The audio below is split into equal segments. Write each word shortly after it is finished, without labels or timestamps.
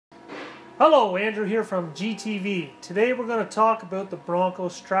Hello, Andrew here from GTV. Today we're going to talk about the Bronco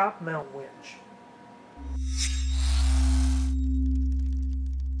strap mount winch.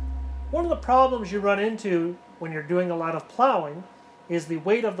 One of the problems you run into when you're doing a lot of plowing is the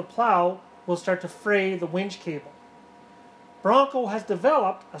weight of the plow will start to fray the winch cable. Bronco has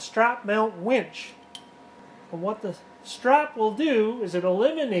developed a strap mount winch. And what the strap will do is it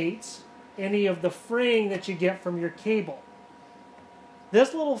eliminates any of the fraying that you get from your cable.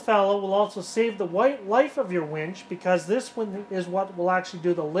 This little fellow will also save the life of your winch because this one is what will actually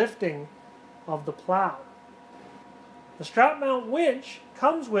do the lifting of the plow. The strap mount winch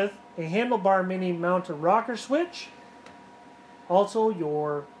comes with a handlebar mini mounted rocker switch, also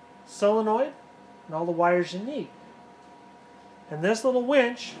your solenoid and all the wires you need. And this little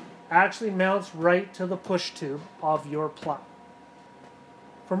winch actually mounts right to the push tube of your plow.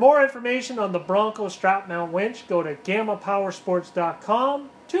 For more information on the Bronco strap mount winch, go to GammaPowersports.com.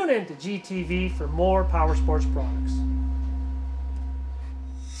 Tune in to GTV for more Powersports products.